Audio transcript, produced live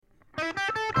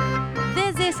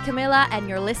is Camilla, and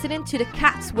you're listening to The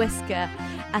Cat's Whisker,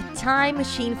 a time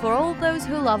machine for all those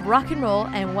who love rock and roll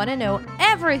and want to know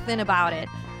everything about it.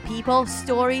 People,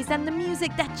 stories, and the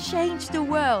music that changed the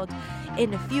world.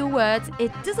 In a few words,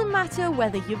 it doesn't matter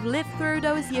whether you've lived through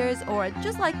those years or,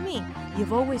 just like me,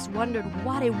 you've always wondered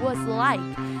what it was like.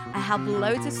 I have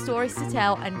loads of stories to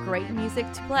tell and great music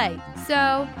to play.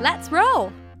 So, let's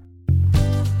roll!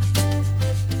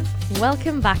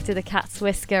 Welcome back to The Cat's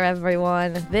Whisker,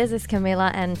 everyone. This is Camilla,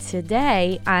 and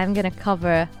today I'm going to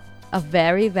cover a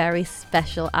very, very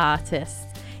special artist.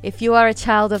 If you are a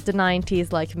child of the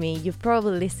 90s like me, you've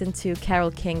probably listened to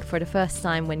Carole King for the first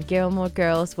time when Gilmore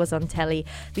Girls was on telly,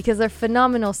 because her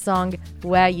phenomenal song,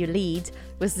 Where You Lead,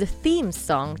 was the theme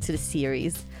song to the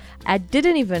series. I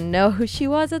didn't even know who she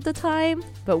was at the time,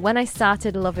 but when I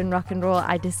started loving rock and roll,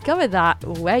 I discovered that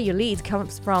Where You Lead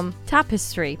comes from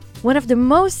Tapestry, one of the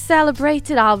most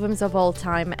celebrated albums of all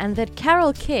time, and that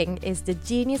Carole King is the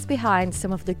genius behind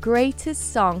some of the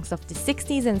greatest songs of the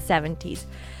 60s and 70s.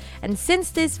 And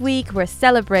since this week we're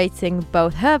celebrating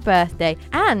both her birthday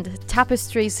and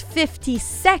Tapestry's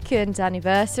 52nd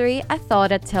anniversary, I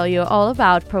thought I'd tell you all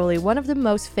about probably one of the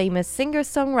most famous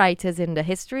singer-songwriters in the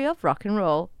history of rock and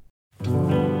roll.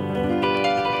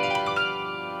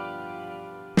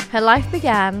 Her life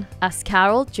began as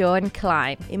Carole Joan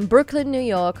Klein in Brooklyn, New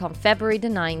York on February the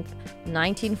 9th,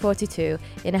 1942,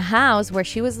 in a house where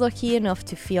she was lucky enough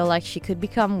to feel like she could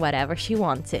become whatever she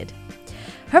wanted.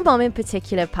 Her mom in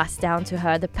particular passed down to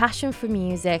her the passion for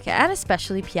music and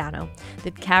especially piano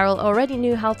that Carole already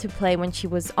knew how to play when she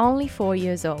was only 4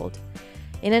 years old.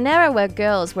 In an era where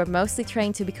girls were mostly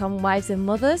trained to become wives and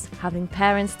mothers, having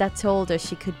parents that told her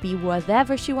she could be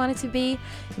whatever she wanted to be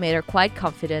made her quite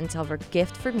confident of her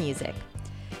gift for music.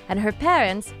 And her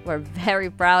parents were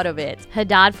very proud of it. Her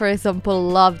dad, for example,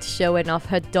 loved showing off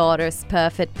her daughter's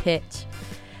perfect pitch.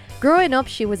 Growing up,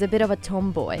 she was a bit of a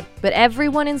tomboy, but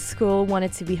everyone in school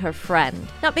wanted to be her friend.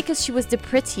 Not because she was the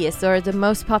prettiest or the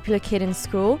most popular kid in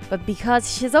school, but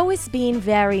because she's always been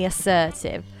very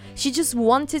assertive. She just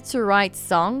wanted to write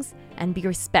songs and be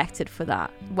respected for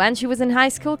that. When she was in high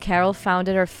school, Carole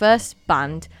founded her first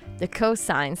band, the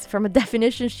Cosigns, from a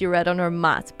definition she read on her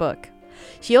math book.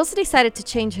 She also decided to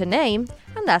change her name,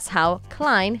 and that's how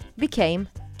Klein became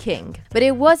King. But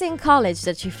it was in college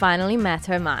that she finally met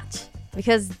her match.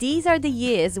 Because these are the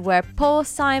years where Paul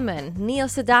Simon, Neil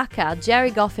Sedaka, Gerry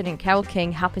Goffin and Carole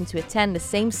King happened to attend the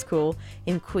same school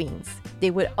in Queens. They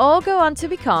would all go on to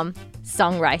become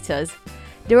songwriters.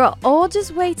 They were all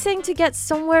just waiting to get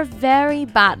somewhere very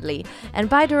badly, and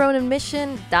by their own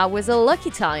admission, that was a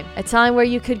lucky time. A time where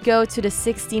you could go to the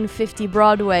 1650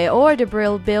 Broadway or the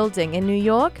Brill Building in New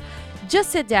York,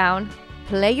 just sit down,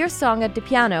 play your song at the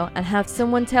piano and have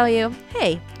someone tell you,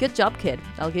 "Hey, good job, kid.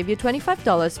 I'll give you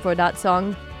 $25 for that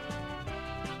song."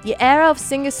 The era of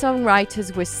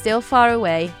singer-songwriters was still far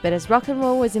away, but as rock and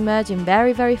roll was emerging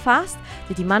very, very fast,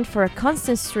 the demand for a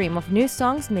constant stream of new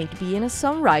songs made being a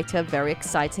songwriter very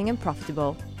exciting and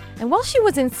profitable. And while she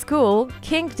was in school,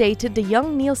 King dated the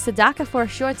young Neil Sedaka for a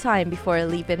short time before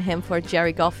leaving him for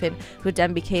Gerry Goffin, who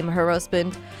then became her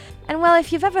husband. And well,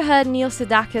 if you've ever heard Neil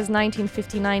Sedaka's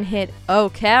 1959 hit,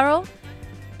 "Oh, Carole,"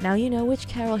 now you know which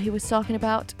Carole he was talking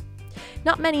about.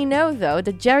 Not many know, though,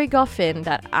 that Gerry Goffin,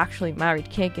 that actually married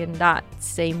King in that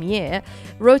same year,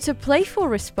 wrote a playful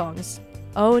response,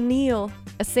 "Oh, Neil,"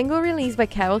 a single released by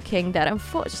Carole King that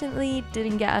unfortunately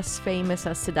didn't get as famous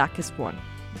as Sedaka's one.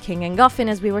 King and Goffin,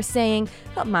 as we were saying,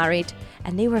 got married,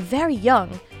 and they were very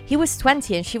young. He was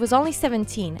 20 and she was only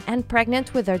 17, and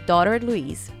pregnant with their daughter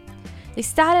Louise. They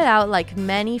started out like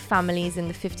many families in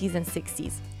the 50s and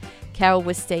 60s. Carole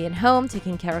was staying home,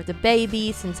 taking care of the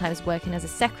baby, sometimes working as a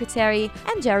secretary,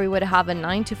 and Gerry would have a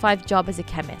 9-to-5 job as a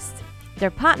chemist. Their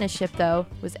partnership, though,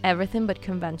 was everything but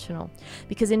conventional,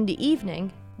 because in the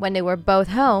evening, when they were both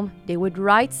home, they would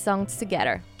write songs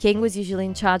together. King was usually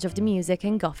in charge of the music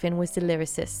and Goffin was the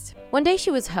lyricist. One day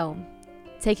she was home,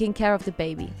 taking care of the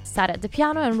baby, sat at the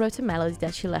piano and wrote a melody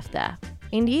that she left there.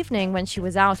 In the evening, when she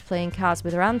was out playing cards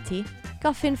with her auntie,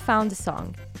 Goffin found a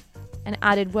song and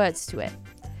added words to it.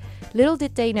 Little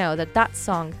did they know that that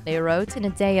song they wrote in a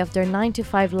day of their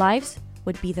 9-to-5 lives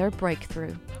would be their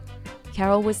breakthrough.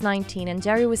 Carole was 19 and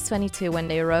Gerry was 22 when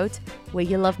they wrote "Will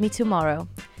You Love Me Tomorrow?",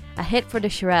 a hit for the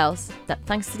Shirelles that,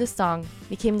 thanks to the song,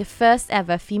 became the first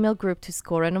ever female group to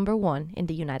score a #1 in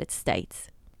the United States.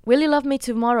 Will You Love Me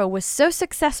Tomorrow was so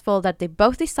successful that they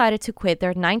both decided to quit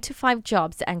their 9-to-5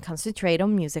 jobs and concentrate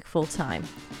on music full-time.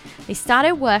 They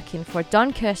started working for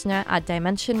Don Kirshner at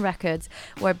Dimension Records,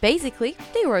 where basically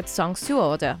they wrote songs to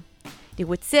order. They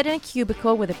would sit in a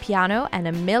cubicle with a piano and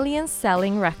a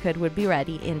million-selling record would be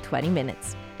ready in 20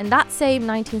 minutes. In that same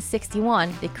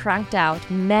 1961, they cranked out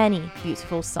many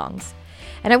beautiful songs.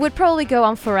 And I would probably go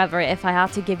on forever if I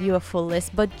had to give you a full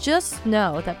list, but just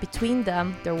know that between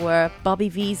them there were Bobby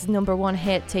V's #1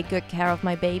 hit, Take Good Care of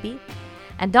My Baby,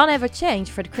 and Don't Ever Change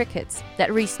for the Crickets,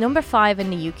 that reached #5 in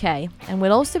the UK and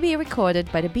will also be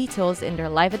recorded by the Beatles in their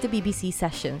Live at the BBC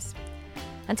sessions.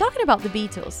 And talking about the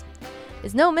Beatles,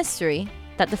 it's no mystery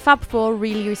that the Fab Four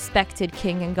really respected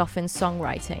King and Goffin's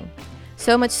songwriting.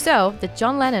 So much so that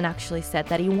John Lennon actually said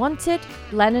that he wanted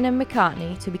Lennon and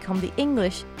McCartney to become the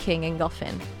English King and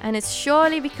Goffin. And it's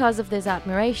surely because of this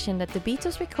admiration that the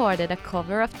Beatles recorded a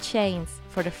cover of Chains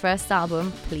for the first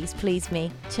album, Please Please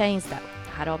Me. Chains, that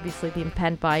had obviously been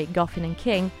penned by Goffin and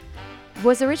King,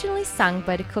 was originally sung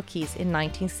by the Cookies in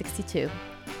 1962.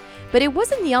 But it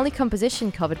wasn't the only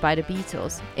composition covered by the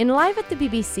Beatles. In Live at the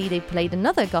BBC, they played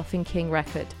another Goffin-King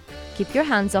record, Keep Your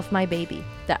Hands Off My Baby,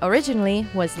 that originally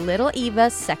was Little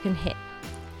Eva's second hit.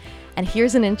 And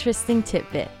here's an interesting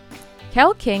tidbit.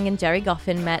 Carole King and Gerry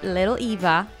Goffin met Little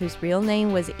Eva, whose real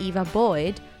name was Eva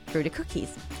Boyd, through the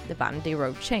Cookies, the band they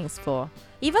wrote Chains for.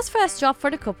 Eva's first job for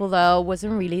the couple, though,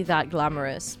 wasn't really that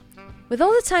glamorous. With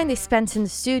all the time they spent in the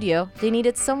studio, they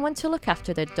needed someone to look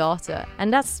after their daughter,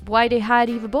 and that's why they hired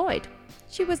Eva Boyd.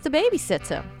 She was the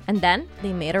babysitter, and then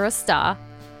they made her a star.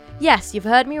 Yes, you've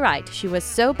heard me right, she was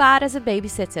so bad as a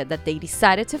babysitter that they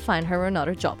decided to find her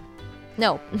another job.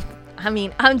 No,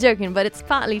 I'm joking, but it's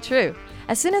partly true.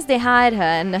 As soon as they hired her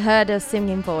and heard her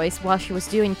singing voice while she was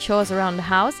doing chores around the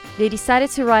house, they decided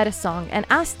to write a song and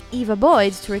asked Eva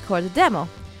Boyd to record a demo.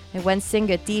 And when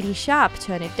singer Dee Dee Sharp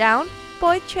turned it down,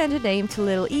 Boyd changed her name to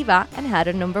Little Eva and had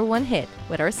her #1 hit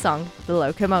with her song, The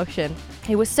Locomotion.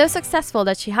 It was so successful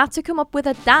that she had to come up with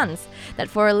a dance that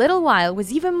for a little while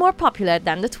was even more popular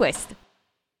than the twist.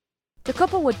 The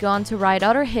couple would go on to write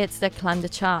other hits that climbed the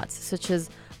charts, such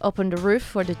as Up on the Roof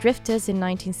for the Drifters in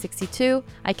 1962,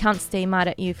 I Can't Stay Mad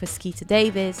at You for Skeeter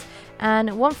Davis,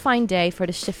 and One Fine Day for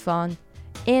the Chiffon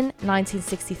in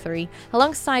 1963,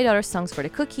 alongside other songs for the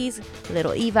Cookies,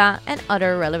 Little Eva, and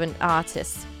other relevant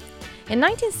artists. In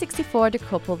 1964, the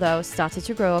couple, though, started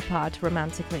to grow apart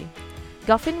romantically.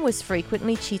 Goffin was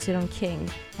frequently cheated on King,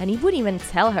 and he wouldn't even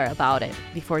tell her about it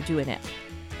before doing it.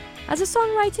 As a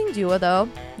songwriting duo, though,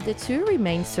 the two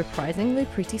remained surprisingly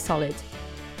pretty solid.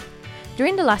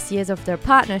 During the last years of their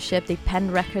partnership, they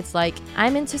penned records like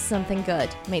I'm Into Something Good,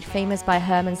 made famous by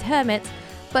Herman's Hermits,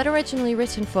 but originally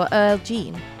written for Earl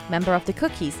Jean, member of the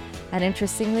Cookies. And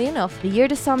interestingly enough, the year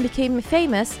the song became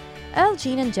famous, Earl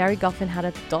Jean and Gerry Goffin had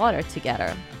a daughter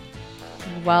together,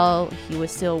 while he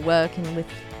was still working with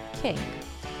King.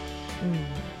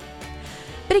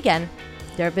 But again,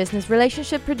 their business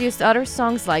relationship produced other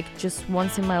songs like Just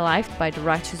Once in My Life by the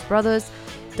Righteous Brothers,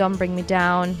 Don't Bring Me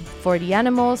Down for the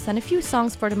Animals, and a few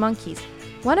songs for the Monkees.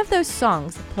 One of those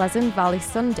songs, Pleasant Valley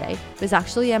Sunday, was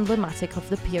actually emblematic of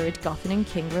the period Goffin and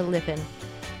King were living.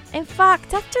 In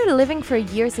fact, after living for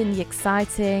years in the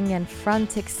exciting and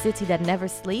frantic city that never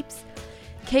sleeps,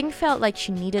 King felt like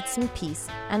she needed some peace,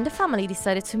 and the family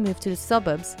decided to move to the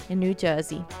suburbs in New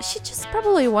Jersey. She just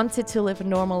probably wanted to live a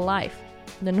normal life.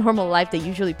 The normal life that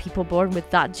usually people born with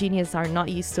that genius are not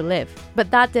used to live.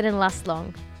 But that didn't last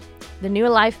long. The new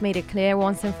life made it clear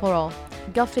once and for all.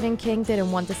 Goffin and King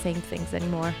didn't want the same things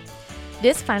anymore.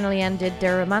 This finally ended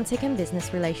their romantic and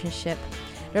business relationship.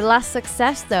 Their last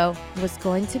success, though, was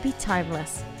going to be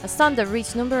Timeless, a song that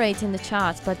reached #8 in the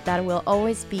charts, but that will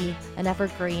always be an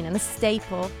evergreen and a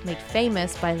staple made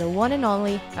famous by the one and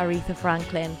only Aretha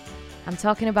Franklin. I'm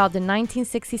talking about the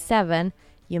 1967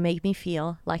 You Make Me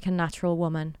Feel Like a Natural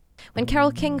Woman. When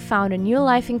Carole King found a new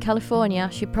life in California,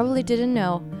 she probably didn't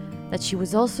know that she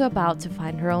was also about to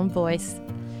find her own voice.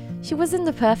 She was in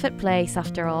the perfect place,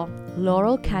 after all,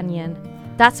 Laurel Canyon.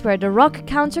 That's where the rock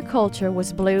counterculture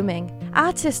was blooming.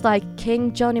 Artists like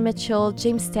King, Joni Mitchell,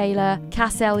 James Taylor,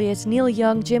 Cass Elliot, Neil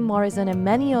Young, Jim Morrison, and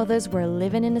many others were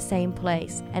living in the same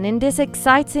place. And in this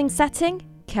exciting setting,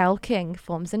 Carole King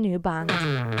forms a new band.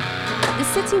 The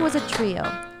city was a trio: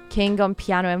 King on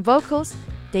piano and vocals,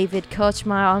 David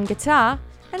Kochmar on guitar,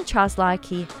 and Charles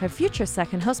Larkey, her future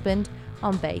second husband,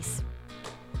 on bass.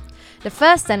 The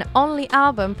first and only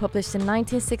album, published in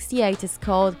 1968, is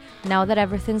called Now That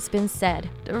Everything's Been Said.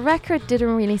 The record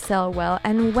didn't really sell well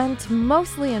and went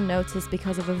mostly unnoticed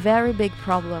because of a very big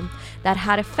problem that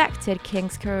had affected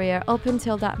King's career up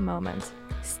until that moment: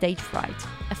 stage fright.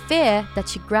 A fear that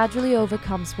she gradually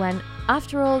overcomes when,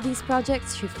 after all these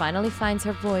projects, she finally finds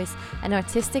her voice and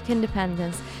artistic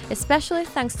independence, especially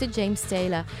thanks to James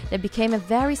Taylor, that became a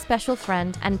very special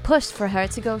friend and pushed for her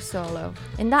to go solo.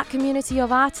 In that community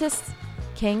of artists,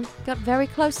 King got very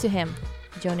close to him,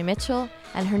 Joni Mitchell,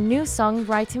 and her new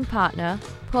songwriting partner,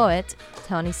 poet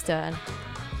Toni Stern.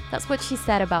 That's what she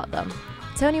said about them.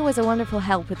 Toni was a wonderful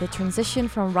help with the transition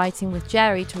from writing with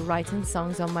Gerry to writing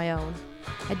songs on my own.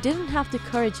 I didn't have the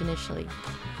courage initially.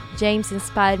 James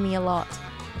inspired me a lot.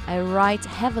 I write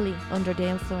heavily under the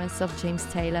influence of James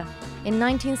Taylor. In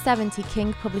 1970,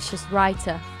 King published as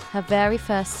Writer, her very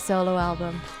first solo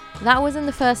album. That wasn't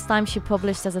the first time she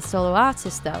published as a solo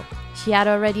artist though. She had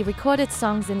already recorded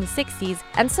songs in the 60s,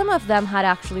 and some of them had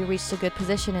actually reached a good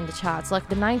position in the charts, like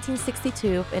the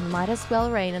 1962 It Might As Well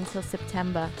Rain Until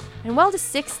September. And while the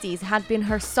 60s had been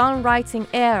her songwriting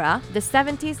era, the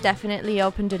 70s definitely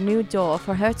opened a new door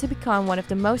for her to become one of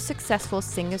the most successful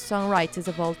singer-songwriters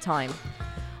of all time.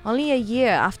 Only a year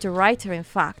after Writer, in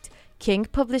fact, King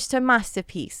published her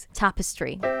masterpiece,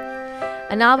 Tapestry.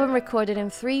 An album recorded in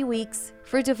 3 weeks,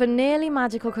 fruit of a nearly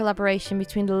magical collaboration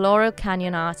between the Laurel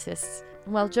Canyon artists,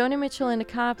 while Joni Mitchell and the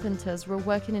Carpenters were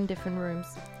working in different rooms.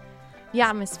 The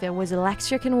atmosphere was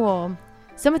electric and warm.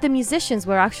 Some of the musicians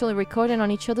were actually recording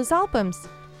on each other's albums.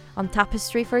 On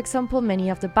Tapestry, for example, many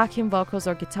of the backing vocals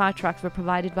or guitar tracks were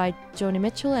provided by Joni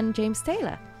Mitchell and James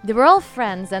Taylor. They were all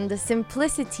friends, and the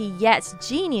simplicity yet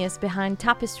genius behind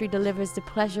Tapestry delivers the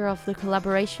pleasure of the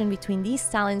collaboration between these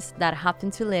talents that happen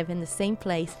to live in the same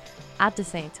place at the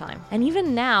same time. And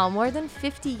even now, more than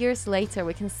 50 years later,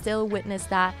 we can still witness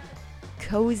that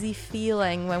cozy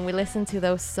feeling when we listen to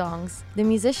those songs. The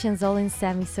musicians all in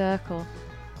semicircle,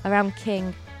 around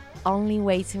King, only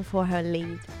waiting for her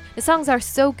lead. The songs are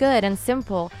so good and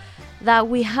simple that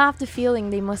we have the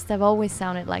feeling they must have always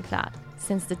sounded like that,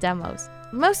 since the demos.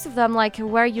 Most of them, like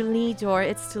Where You Lead or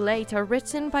It's Too Late, are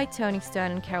written by Toni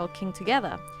Stern and Carole King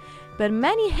together, but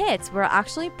many hits were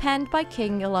actually penned by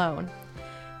King alone.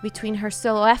 Between her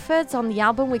solo efforts on the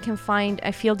album, we can find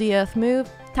I Feel the Earth Move,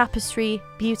 Tapestry,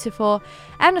 Beautiful,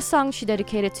 and a song she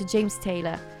dedicated to James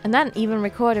Taylor, and then even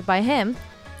recorded by him,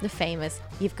 the famous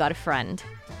You've Got a Friend.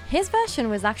 His version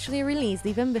was actually released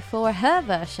even before her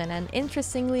version, and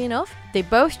interestingly enough, they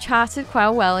both charted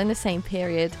quite well in the same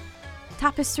period.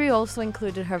 Tapestry also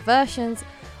included her versions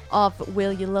of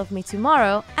Will You Love Me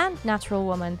Tomorrow and Natural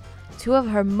Woman, two of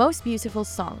her most beautiful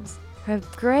songs. Her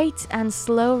great and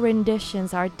slow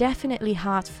renditions are definitely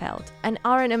heartfelt and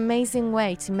are an amazing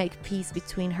way to make peace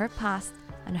between her past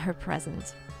and her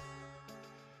present.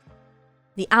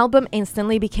 The album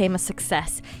instantly became a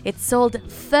success. It sold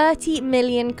 30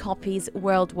 million copies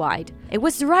worldwide. It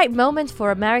was the right moment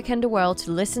for America and the world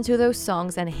to listen to those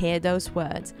songs and hear those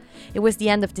words. It was the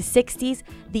end of the 60s,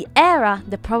 the era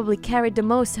that probably carried the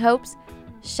most hopes,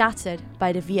 shattered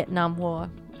by the Vietnam War.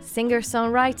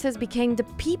 Singer-songwriters became the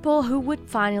people who would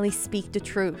finally speak the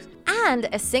truth. And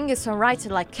a singer-songwriter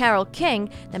like Carole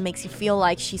King that makes you feel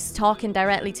like she's talking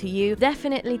directly to you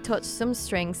definitely touched some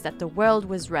strings that the world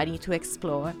was ready to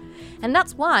explore. And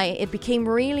that's why it became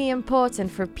really important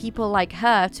for people like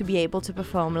her to be able to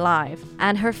perform live.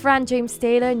 And her friend James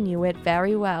Taylor knew it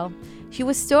very well. She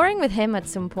was touring with him at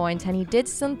some point, and he did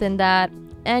something that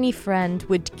any friend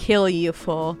would kill you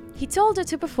for. He told her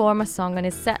to perform a song on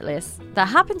his setlist that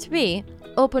happened to be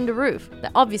Open the Roof,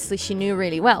 that obviously she knew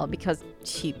really well because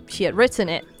she had written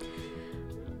it.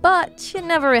 But she had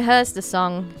never rehearsed the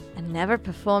song and never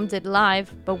performed it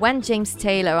live. But when James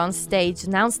Taylor on stage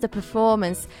announced the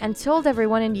performance and told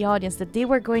everyone in the audience that they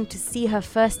were going to see her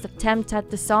first attempt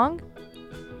at the song,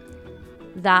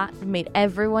 that made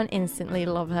everyone instantly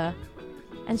love her.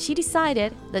 And she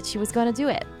decided that she was going to do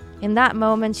it. In that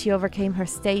moment, she overcame her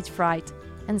stage fright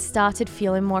and started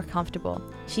feeling more comfortable.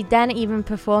 She then even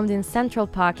performed in Central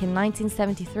Park in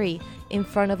 1973 in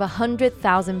front of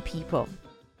 100,000 people.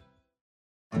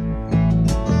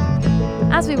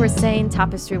 As we were saying,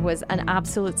 Tapestry was an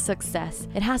absolute success.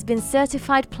 It has been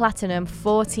certified platinum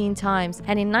 14 times,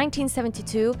 and in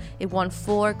 1972, it won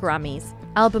 4 Grammys.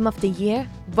 Album of the Year,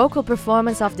 Vocal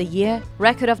Performance of the Year,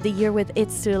 Record of the Year with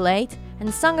It's Too Late,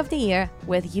 and Song of the Year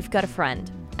with You've Got a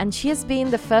Friend. And she has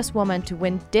been the first woman to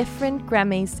win different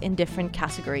Grammys in different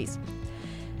categories.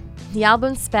 The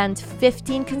album spent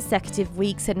 15 consecutive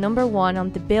weeks at number 1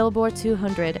 on the Billboard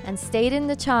 200 and stayed in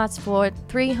the charts for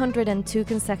 302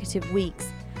 consecutive weeks.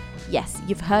 Yes,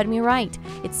 you've heard me right.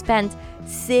 It spent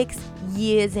 6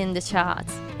 years in the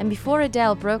charts. And before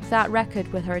Adele broke that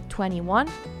record with her 21,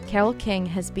 Carole King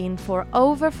has been for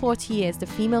over 40 years the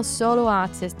female solo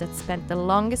artist that spent the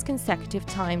longest consecutive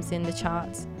times in the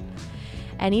charts.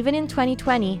 And even in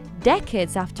 2020,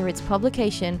 decades after its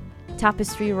publication,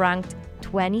 Tapestry ranked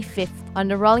 25th on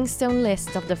the Rolling Stone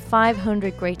list of the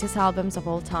 500 greatest albums of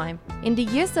all time. In the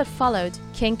years that followed,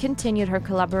 King continued her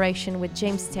collaboration with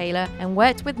James Taylor and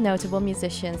worked with notable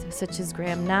musicians such as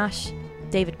Graham Nash,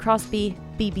 David Crosby,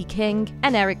 B.B. King,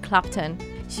 and Eric Clapton.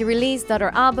 She released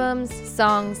other albums,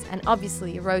 songs, and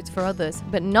obviously wrote for others,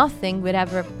 but nothing would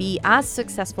ever be as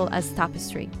successful as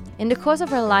Tapestry. In the course of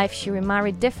her life, she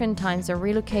remarried different times or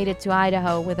relocated to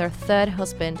Idaho with her third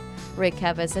husband, Rick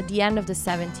Evers, at the end of the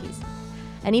 70s.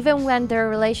 And even when their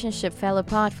relationship fell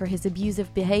apart for his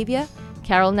abusive behavior,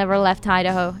 Carole never left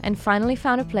Idaho and finally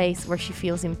found a place where she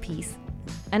feels in peace.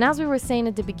 And as we were saying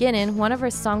at the beginning, one of her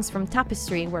songs from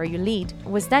Tapestry, Where You Lead,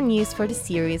 was then used for the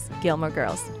series Gilmore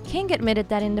Girls. King admitted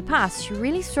that in the past she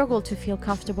really struggled to feel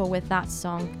comfortable with that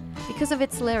song because of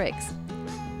its lyrics.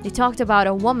 They talked about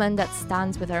a woman that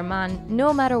stands with her man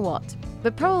no matter what.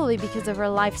 But probably because of her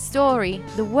life story,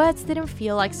 the words didn't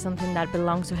feel like something that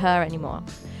belonged to her anymore.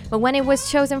 But when it was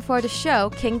chosen for the show,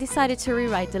 King decided to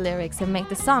rewrite the lyrics and make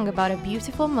the song about a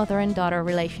beautiful mother and daughter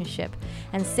relationship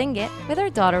and sing it with her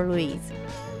daughter Louise.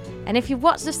 And if you've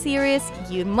watched the series,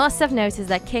 you must have noticed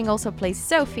that King also plays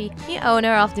Sophie, the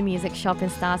owner of the music shop in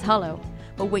Stars Hollow.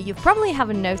 But what you probably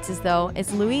haven't noticed though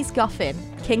is Louise Goffin,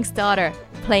 King's daughter,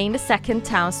 playing the second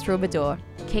town's troubadour.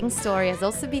 King's story has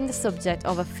also been the subject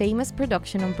of a famous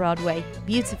production on Broadway,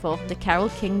 Beautiful, the Carole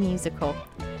King musical,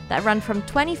 that ran from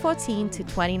 2014 to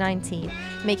 2019,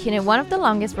 making it one of the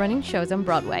longest running shows on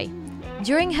Broadway.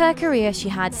 During her career, she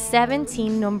had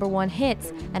 17 number one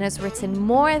hits and has written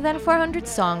more than 400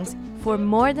 songs for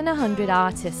more than 100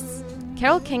 artists.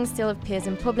 Carole King still appears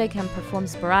in public and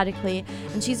performs sporadically,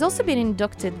 and she's also been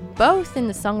inducted both in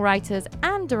the Songwriters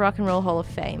and the Rock and Roll Hall of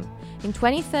Fame. In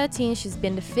 2013, she's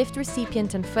been the 5th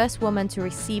recipient and first woman to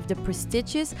receive the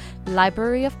prestigious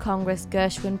Library of Congress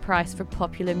Gershwin Prize for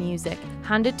Popular Music,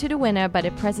 handed to the winner by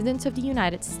the President of the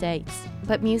United States.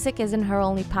 But music isn't her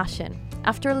only passion.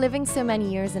 After living so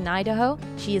many years in Idaho,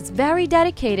 she is very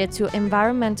dedicated to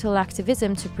environmental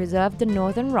activism to preserve the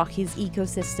Northern Rockies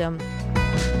ecosystem.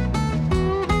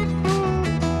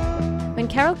 When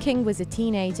Carole King was a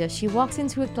teenager, she walked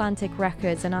into Atlantic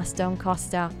Records and asked Don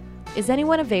Costa, "Is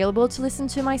anyone available to listen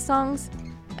to my songs?"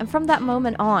 And from that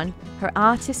moment on, her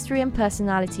artistry and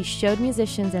personality showed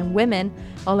musicians and women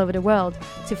all over the world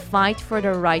to fight for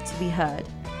their right to be heard.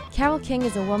 Carole King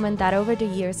is a woman that over the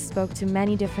years spoke to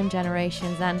many different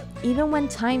generations, and even when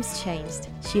times changed,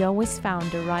 she always found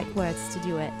the right words to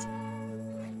do it.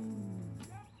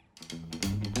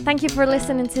 Thank you for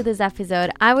listening to this episode.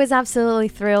 I was absolutely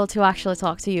thrilled to actually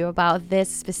talk to you about this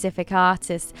specific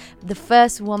artist, the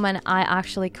first woman I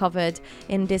actually covered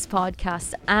in this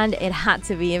podcast, and it had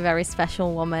to be a very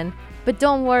special woman. But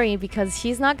don't worry, because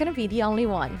she's not going to be the only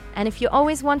one. And if you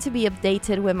always want to be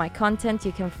updated with my content,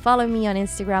 you can follow me on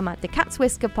Instagram at the Cat's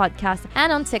Whisker Podcast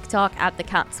and on TikTok at the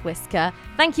Cat's Whisker.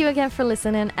 Thank you again for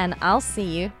listening, and I'll see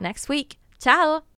you next week. Ciao!